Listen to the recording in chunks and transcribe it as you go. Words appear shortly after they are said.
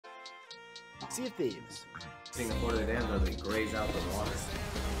Sea of Thieves Singapore, the dam doesn't graze out the water.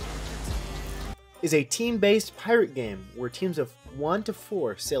 is a team-based pirate game where teams of 1 to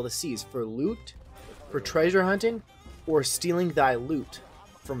 4 sail the seas for loot, for treasure hunting, or stealing thy loot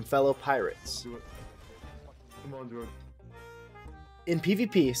from fellow pirates. Come on, Jordan. In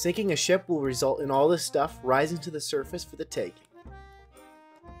PvP, sinking a ship will result in all this stuff rising to the surface for the taking.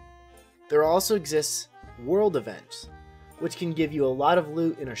 There also exists world events, which can give you a lot of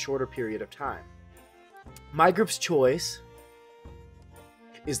loot in a shorter period of time. My group's choice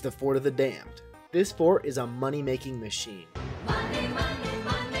is the Fort of the Damned. This fort is a money-making machine. Money, money,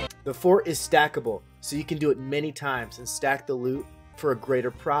 money. The fort is stackable, so you can do it many times and stack the loot for a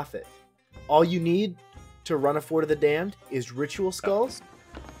greater profit. All you need to run a Fort of the Damned is ritual skulls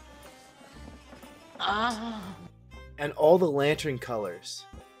and all the lantern colors.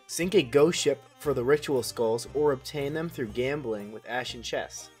 Sink a ghost ship for the ritual skulls or obtain them through gambling with ashen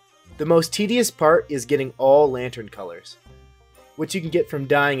chests. The most tedious part is getting all lantern colors, which you can get from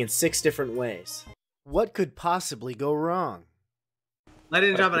dying in 6 different ways. What could possibly go wrong? Light it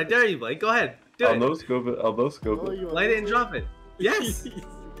and drop it. I dare you, Blake. Go ahead. Do I'll it. no scope it. I'll no scope it. Light it and drop it. Yes.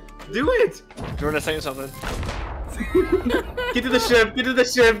 Do it. Jordan is saying something. Get to the ship. Get to the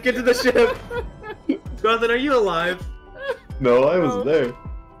ship. Get to the ship. Jonathan, are you alive? No, I was there.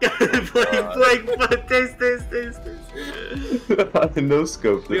 Blake, taste. I no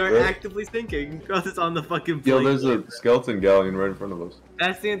scoped it. We are bro. actively sinking. Jonathan's on the fucking plane. Yo, there's a skeleton galleon right in front of us.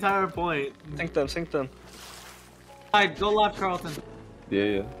 That's the entire point. Sink them, sink them. Alright, go left, Carlton.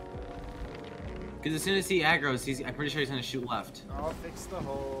 Yeah. Because as soon as he aggroes, I'm pretty sure he's gonna shoot left. I'll fix the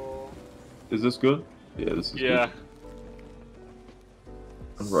hole. Is this good? Yeah, this is Yeah.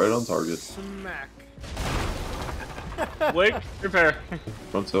 good. Right on target. Smack. Blake, repair.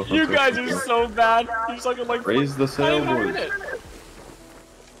 Front sail, front You sail, guys front are sail. so bad. You're sucking like Raise the not even a sailboard. minute.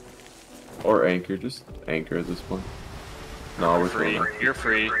 Or anchor, just anchor at this point. No, You're we're free. free. You're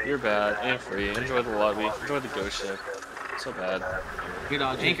free. You're bad. And free. Enjoy the lobby. Enjoy the ghost ship. So bad. Good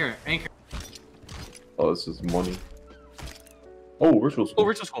dog. Anchor. Oh, this is money. Oh, ritual Oh, school.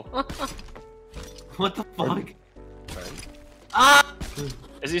 ritual school. What the fuck? Right. Ah!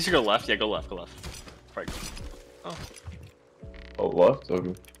 Is it easier to go left? Yeah, go left. Go left. Right. Oh. Oh, left?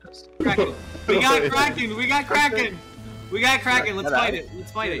 Okay. Kraken. We got Kraken. We got Kraken. We got Kraken. Let's fight it.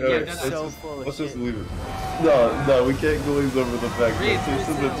 Let's fight it. Yeah, Alright, that's so full of let's just shit. leave it. No, we can't glaze over the fact Freeze, that this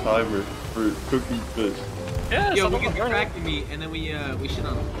is freeze a it. timer for cooking fish. Yeah, Yo, we someone get the learn it. Kraken meat and then we shit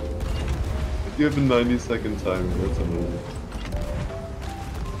on him. If you have a 90-second timer, that's amazing.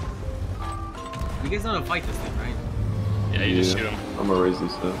 You guys know how to fight this thing, right? Yeah, you just shoot him. I'm gonna raise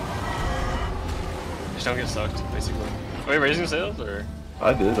this up. Just don't get sucked, basically. Are we raising sails or?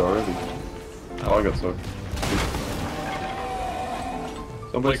 I did already. Oh, I got stuck.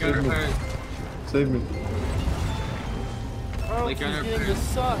 Somebody Blake, save me. Save me. Oh, Like, he's you're getting under- to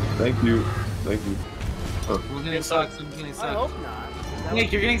suck. Thank you. Thank you. We're getting sucked. Someone's getting I sucked. hope not. Is that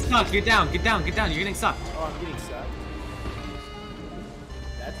Blake, you're getting sucked. Get down. Get down. Get down. You're getting sucked. Oh, I'm getting sucked.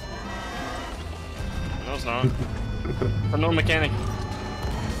 That's No, it's not. I'm no mechanic.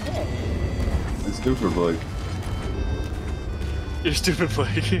 It's new for Blake. You're stupid,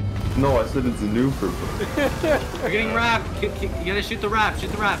 Blake. No, I said it's new for Blake. You're getting wrapped. You gotta shoot the raft.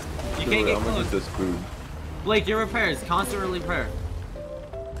 Shoot the raft. You can't get I'm gonna close. get this food. Blake, your repairs. Constant repair.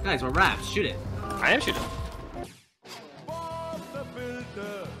 Guys, we're rafts. Shoot it. I am shooting. Bob the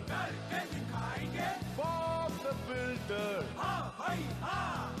Builder. Bob the Builder.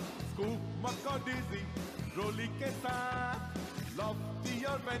 Scoop Macadizzy, Rolly के साथ Lofty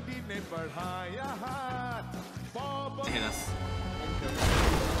और Wendy ने बढ़ाया हाथ. Bob Hit us.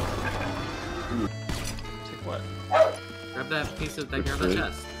 Take what? Grab that piece of that. Grab that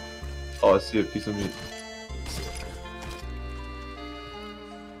chest. Oh, I see a piece of meat.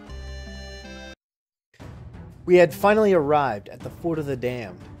 We had finally arrived at the Fort of the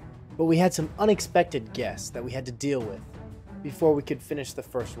Damned, but we had some unexpected guests that we had to deal with before we could finish the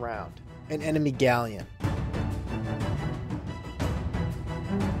first round. An enemy galleon.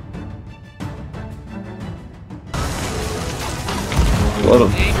 Let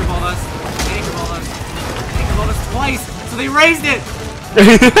him. They anchor balled us. They anchor balled us. They anchor balled us twice, so they raised it.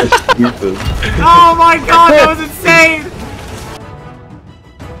 Stupid. Oh my god, that was insane.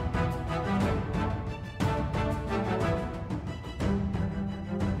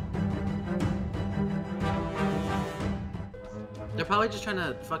 They're probably just trying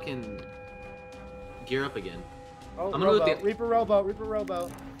to fucking gear up again. Oh, I'm gonna loot rowboat. the- Reaper rowboat, Reaper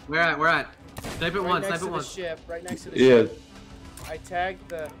rowboat. We're at. Snipe it Right once, next snipe to it the once. ship, right next to the Yeah, ship. I tagged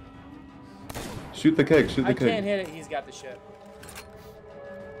the... shoot the keg, shoot the I keg. can't hit it, he's got the ship.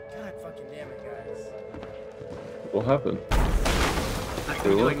 God What happened? We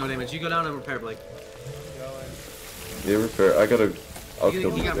do like no damage. You go down and repair, Blake. Yeah, repair. I gotta. I'll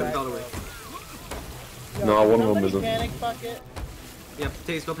kill You got this ripped all guy. the way. No, one of them isn't. Panic bucket. Yep,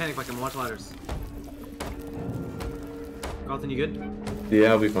 Taze, go panic like him. Watch ladders. Carlton, you good?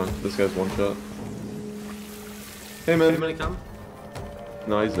 Yeah, I'll be fine. This guy's one shot. Hey man. Anybody come?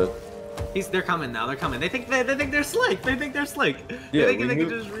 No, he's dead. They're coming now. They're coming. They think they're slick. They think they're slick. Yeah, they think we they knew,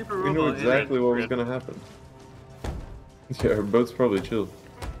 can just reap a we knew robot. exactly what was gonna happen. Yeah, our boat's probably chill.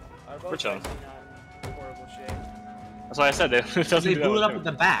 We're chilling. Horrible shape. That's why I said it doesn't They do that blew it up much at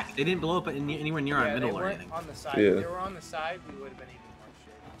the back. They didn't blow up anywhere near our Yeah, they middle or weren't anything. on the side. Yeah. If they were on the side, we would have been even more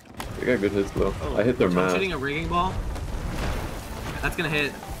shape. They got good hits though. Oh, I hit their I'm mask. shooting a rigging ball. That's gonna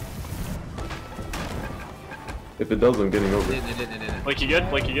hit. If it does, I'm getting over. It didn't. Blake, you good?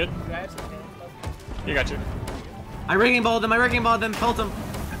 Blake, you good? Do I have some panic bucket? You got you. I rigging balled them, pelt them.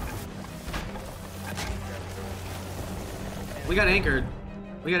 We got anchored.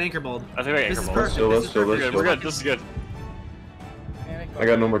 We got anchor balled. I think I This anchor is balls. perfect. Chill, This let's is chill, perfect. let's We're good. This is good. Panic I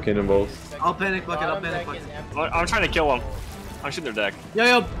got no more bucket. cannonballs. I'll panic bucket, I'll Bottom panic deck is bucket. empty. I'm trying to kill them. I'm shooting their deck.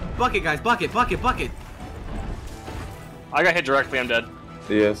 Yo, bucket guys, bucket. I got hit directly. I'm dead.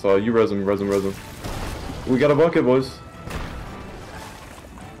 Yeah, so you res him. We got a bucket, boys.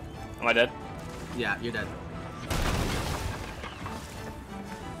 Am I dead? Yeah, you're dead.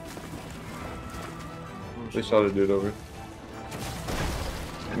 They shot a dude over.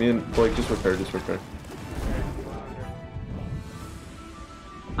 Me and Blake, just repair.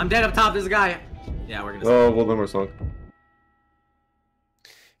 I'm dead up top, there's a guy. Yeah, we're gonna Oh, well then we're sunk.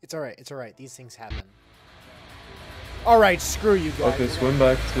 It's alright, it's alright. These things happen. Alright, screw you guys. Okay, swim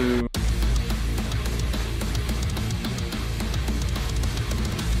back to...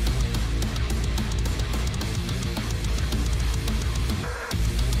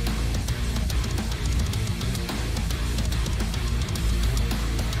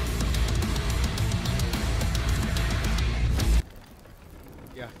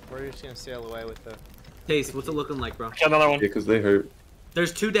 Yeah, we're just gonna sail away with the... Taste, what's it looking like, bro? Kill another one. Yeah, because they hurt.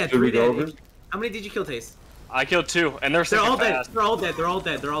 There's 2 dead, Should 3 we go dead. over? How many did you kill, Taste? I killed 2, and they're They're sinking all fast. dead. They're all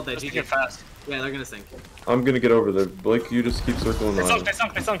dead. They're sinking GG. fast. Yeah, they're gonna sink. I'm gonna get over there. Blake, you just keep circling They around.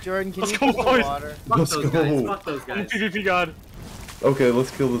 sunk. Jordan, can Let's you go, put the boys. water? Fuck Let's those go. guys. Fuck those I'm guys. PvP god. Okay,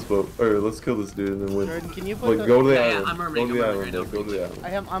 let's kill this boat. Or let's kill this dude and then win. Jordan, can you put Blake, the... go to the Yeah, island. I'm Go mermaid, to the I'm island, mermaid, Blake. Go to the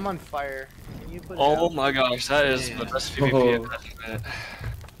island. I'm on fire. Can you put it Oh out? my gosh, that is Yeah. the best Oh. PvP I've had in a minute.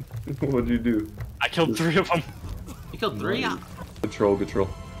 What'd you do? I killed 3 of them. You killed 3? Nice. Control.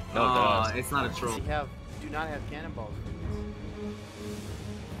 No, Oh, it's not a troll. Do not have cannonballs.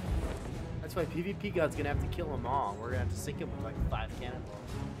 That's why PvP God's gonna have to kill them all. We're gonna have to sink him with like 5 cannonballs.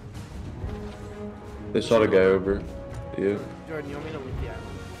 They shot a guy over. Yeah. Jordan, you want me to leave the island?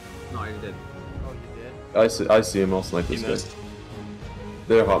 No, I did. Oh, you did? I see him. I'll snipe He this missed. guy.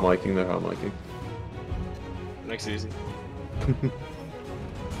 They're hot micing. Makes it easy.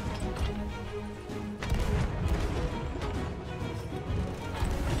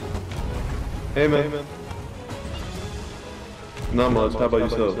 Hey man. Not much. How about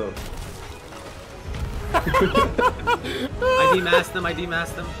yourself? I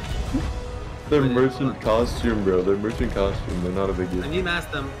demasked them. They're merchant costume, bro. They're merchant costume. They're not a big I deal.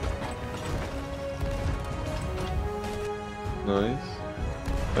 demasked them. Nice.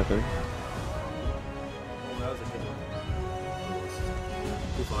 I think. Oh, that was a good one.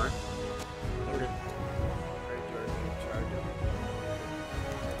 Too far. Alright, Jordan, charge him.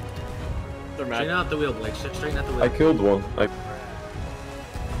 They're Straighten mad. out the wheel, Blake. Straighten out the wheel. I killed one.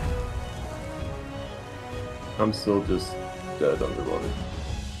 I'm still just dead underwater.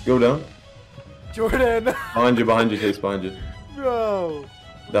 Go down. Jordan! Behind you, Case, behind you. Bro!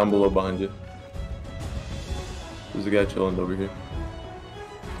 Down below, behind you. There's a guy chilling over here.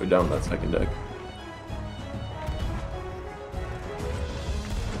 Or down that second deck.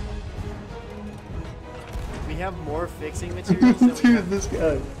 We have more fixing materials than we have. this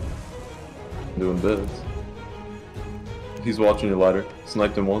guy. Doing bits. He's watching your ladder.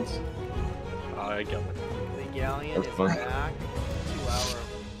 Sniped him once. I killed it. The galleon That's is fine. back 2 hour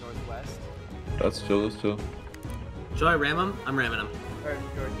northwest. That's chill, that's chill. Should I ram him? I'm ramming him. Alright,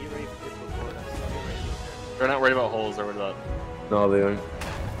 Jordan, you ready to before us. I'll be ready to repair. They're not worried about holes, they're worried about... No, they aren't.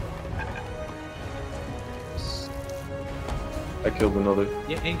 I killed another.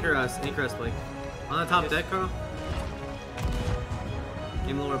 Yeah, anchor us, Blake. On the top deck, Carl.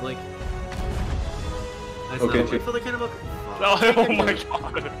 Game lower, Blake. Nice Okay, now. Chief. Wait for the cannonball. Oh my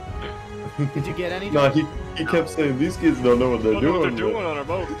god. Did you get any? Nah, he kept saying these kids don't know what they're I don't know what doing. they're doing on our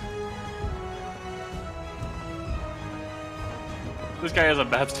boat. This guy has a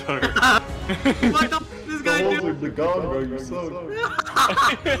bad stoner. Fucked up. This guy holes do? are gone, bro. You suck.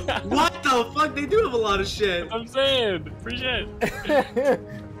 What the fuck? They do have a lot of shit. I'm saying, free shit.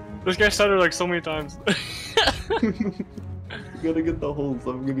 This guy stuttered like so many times. You gotta get the holes.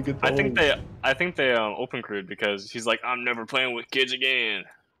 I'm gonna get the I holes. think they open crewed because he's like, I'm never playing with kids again.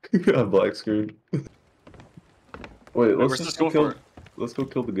 Black screen. Wait, Let's let's just go go kill. for it. Let's go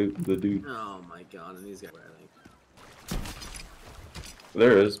kill the dude. Oh my god, and these guys were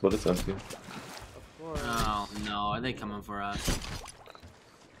There is, but it's empty. Oh no, are they coming for us?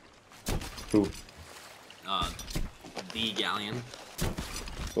 Who? The Galleon.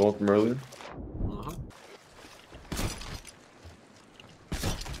 The one from earlier? Uh-huh.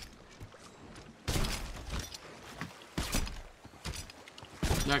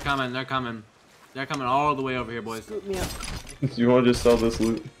 They're coming, they're coming. They're coming all the way over here, boys. Scoop me up. Do you want to just sell this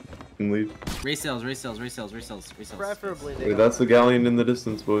loot and leave? Resales, resales, resales, resales, resales. Preferably they Wait, that's the galleon in the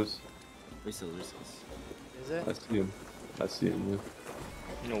distance, boys. Resales, resales. Is it? I see him. I see him.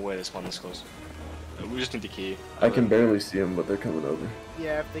 Yeah. No way they spawn this close. We just need the key. I can barely see him, but they're coming over.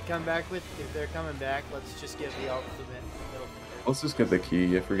 Yeah, if they're coming back, let's just give the ultimate middle finger. Let's just get the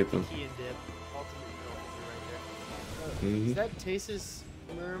key. I forget them. Key and dip. Ultimate middle finger right there. Is that Tase's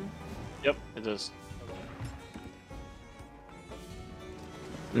room? Yep, it does.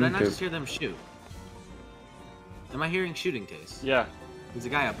 Did I not Okay. just hear them shoot? Am I hearing shooting, Taste? Yeah. There's a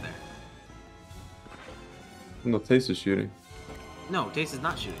guy up there. No, Taste is shooting. No, Taste is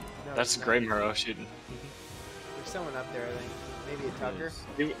not shooting. No, That's it's not. Grey Murrow shooting. There's someone up there, I think. Maybe a Tucker?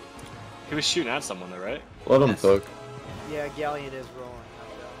 He was shooting at someone though, right? Let him Yes. talk. Yeah, Galleon is rolling up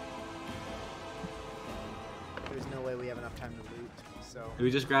though. There's no way we have enough time to loot, so. Did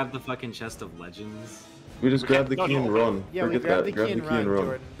we just grab the fucking chest of legends? We just grab the No, key no. and run. Yeah, we Forget grabbed that. the Grab key the and key and run, run.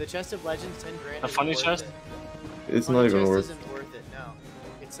 Jordan. The chest of legends, 10 grand. A isn't funny worth chest? it. It's Funny not even chest worth. isn't worth it, no.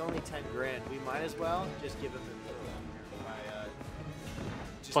 It's only 10 grand. We might as well just give him the middle finger by,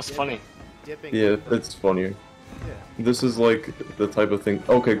 just Plus funny. dipping Yeah, with them. it's funnier. Yeah. This is like the type of thing.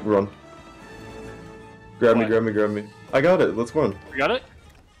 Okay, run. Grab me, What? grab me, grab me. I got it. Let's run. You got it?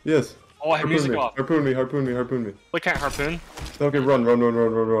 Yes. Oh, I have Harpoon music me. off. Harpoon me. Harpoon me. Harpoon me. Look at harpoon. Okay, run, run, run,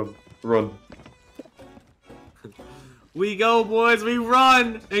 run, run, run, run. We go, boys, we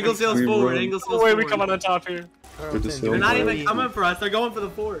run! Angle sails We forward, run. angle No sails way forward. we come on the top here. Carlton, just do we They're not wanna even be- coming for us, they're going for the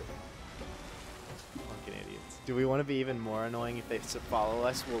fort. Fucking idiots. Do we want to be even more annoying if they follow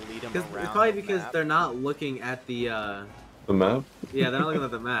us? We'll lead them around. It's probably the because map. they're not looking at the, The map? yeah, they're not looking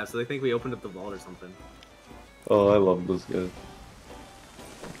at the map, so they think we opened up the vault or something. Oh, I love those guys.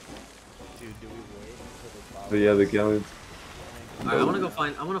 Dude, do we wait until they follow But yeah, the us? galleons. Alright,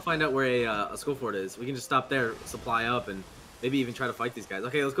 I wanna find out where a school fort is. We can just stop there, supply up, and maybe even try to fight these guys.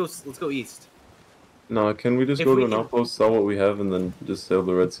 Okay, let's go east. No, can we just If go we to an can- outpost, sell what we have, and then just sail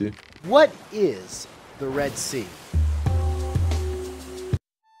the Red Sea? What is the Red Sea?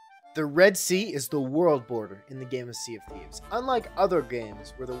 The Red Sea is the world border in the game of Sea of Thieves. Unlike other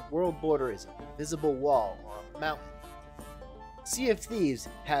games where the world border is a visible wall or a mountain, Sea of Thieves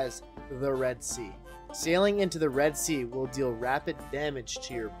has the Red Sea. Sailing into the Red Sea will deal rapid damage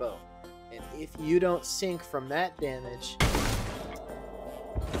to your boat, and if you don't sink from that damage,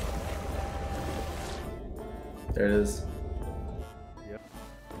 There it is.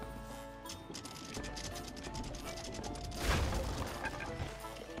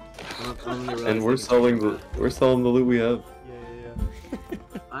 And we're selling the loot we have.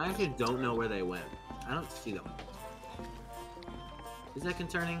 I actually don't know where they went. I don't see them. Is that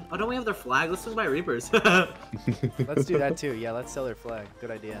concerning? Oh, don't we have their flag? Let's swing by Reapers. let's do that too. Yeah, let's sell their flag.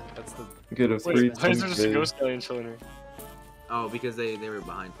 Good idea. That's the Get a free Wait, Why is there just a Tuesday. ghost galleon chilling here? Oh, because they were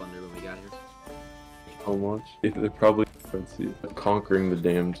behind Plunder when we got here. How much? They're probably Red Sea. Conquering the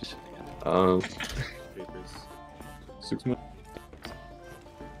damned. Reapers. 6 months.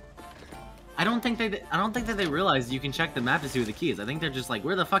 I don't think that they realize you can check the map to see where the key is. I think they're just like,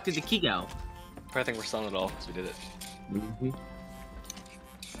 where the fuck did the key go? I think we're selling it all because we did it. Mm-hmm.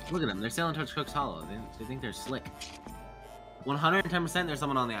 Look at them. They're sailing towards Cook's Hollow. They think they're slick. 110% there's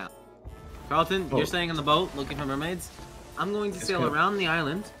someone on the island. Carlton, Oh. you're staying in the boat looking for mermaids. I'm going to Yes, sail ma'am. around the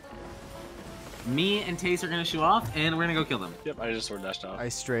island. Me and Tace are going to shoot off, and we're going to go kill them. Yep, I just sword dashed off. I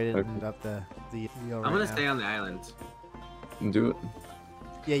straightened Okay. up the wheel I'm going to stay on the island. Do it.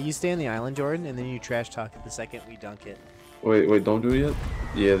 Yeah, you stay on the island, Jordan, and then you trash talk it the second we dunk it. Wait, don't do it yet?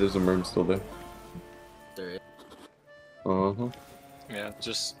 Yeah, there's a merm still there. There is. Uh-huh. Yeah,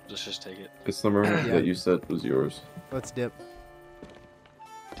 just take it. It's the merm Yeah. that you said was yours. Let's dip.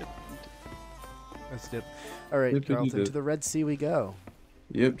 Let's dip. All right, Dip, dip, Carlton, dip. to the Red Sea we go.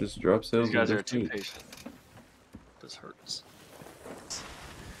 Yep, just drop sails. These guys and are just too shoot. patient. This hurts.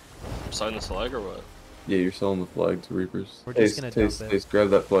 I'm starting this leg or what? Yeah, you're selling the flag to Reapers. We're just gonna dump it. Taste, grab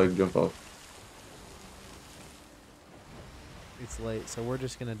that flag, jump off. It's late, so we're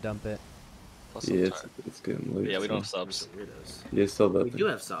just gonna dump it. Plus Yeah, I'm tired. it's getting late. Yeah, we don't have so- subs. Weirdos. Yeah, sell that We thing. do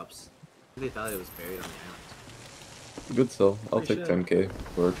have subs. They thought it was buried on the island. Good sell. I'll Pretty take sure. 10k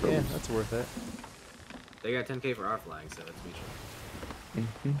for our Yeah, troubles. that's worth it. They got 10k for our flag, so that's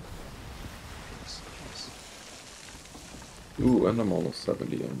mutual. Ooh, and I'm almost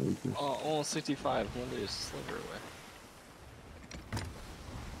 70 on Reapers. Oh, almost 65. One day is a sliver away.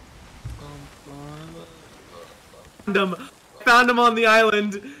 Found him on the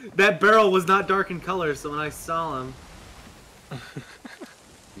island. That barrel was not dark in color, so when I saw him,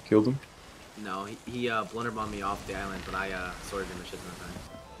 You killed him? no, he blunderbombed me off the island, but I sorted him a shit ton of times.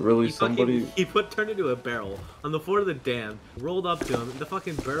 Really? He Somebody? he turned into a barrel on the floor of the dam, rolled up to him, and the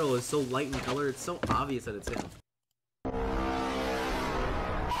fucking barrel is so light in color, it's so obvious that it's him.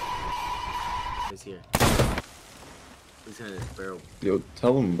 He's here. He's kind of barrel. Yo,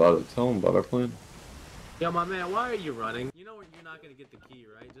 tell him about it. Tell him about our plan. Yo, my man, why are you running? You know you're not gonna get the key,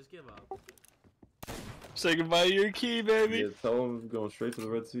 right? Just give up. Say goodbye to your key, baby. Yeah, tell him going straight to the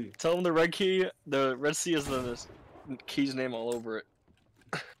Red Sea. Tell them the red key. The red sea is the key's name all over it.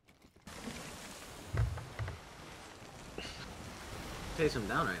 Chase him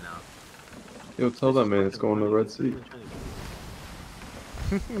down right now. Yo, tell that man it's going to the Red Sea.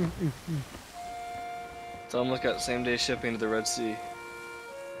 Tell them look at same day shipping to the Red Sea.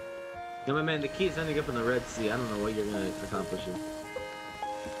 Yo, my man, the key is ending up in the Red Sea. I don't know what you're gonna accomplish here.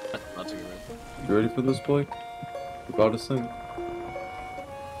 I'll take it right. You ready for this, Blake? We're about to sing.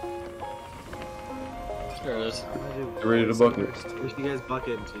 There it is. You ready to bucket? Wish you guys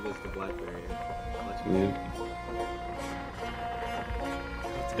bucket until you get to the Blackberry. Yeah.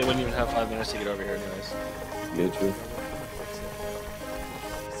 They wouldn't even have 5 minutes to get over here, anyways. Yeah, true.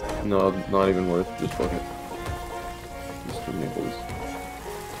 No, not even worth. Just bucket. Just for me, boys.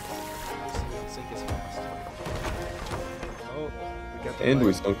 Sink is fast. Oh, we got the And we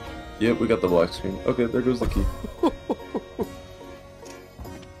light. sunk. Yep, we got the black screen. Okay, there goes the key. Oh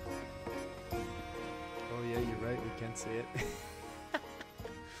yeah, you're right. We can see it.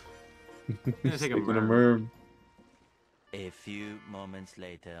 gonna take a Taking a merm. merm. A few moments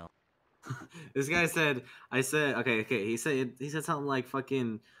later. This guy said, okay, he said something like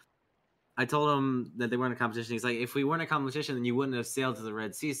fucking, I told him that they weren't a competition. He's like, if we weren't a competition, then you wouldn't have sailed to the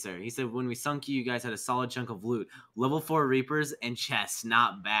Red Sea, sir. He said, when we sunk you, you guys had a solid chunk of loot. Level 4 Reapers and chests,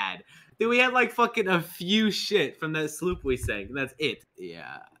 not bad. Dude, we had like fucking a few shit from that sloop we sank, and that's it.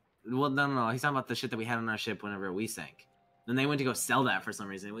 Yeah. Well, no. He's talking about the shit that we had on our ship whenever we sank. Then they went to go sell that for some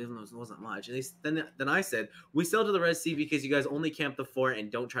reason. Even though it wasn't much. And then I said, we sailed to the Red Sea because you guys only camp the fort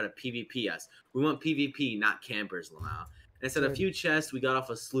and don't try to PvP us. We want PvP, not campers, Lamau. And I said, a few chests we got off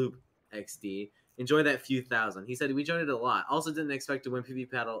a sloop XD. Enjoy that few thousand. He said, we enjoyed it a lot. Also didn't expect to win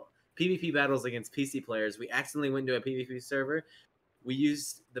PvP battles against PC players. We accidentally went to a PvP server. We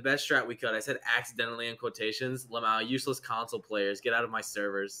used the best strat we could. I said accidentally in quotations. Lamau, useless console players, get out of my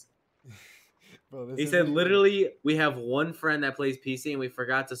servers. Bro, this He is said, really- literally, we have one friend that plays PC, and we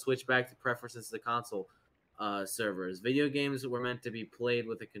forgot to switch back to preferences to the console servers. Video games were meant to be played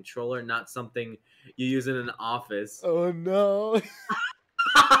with a controller, not something you use in an office. Oh no.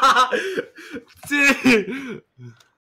 Dude.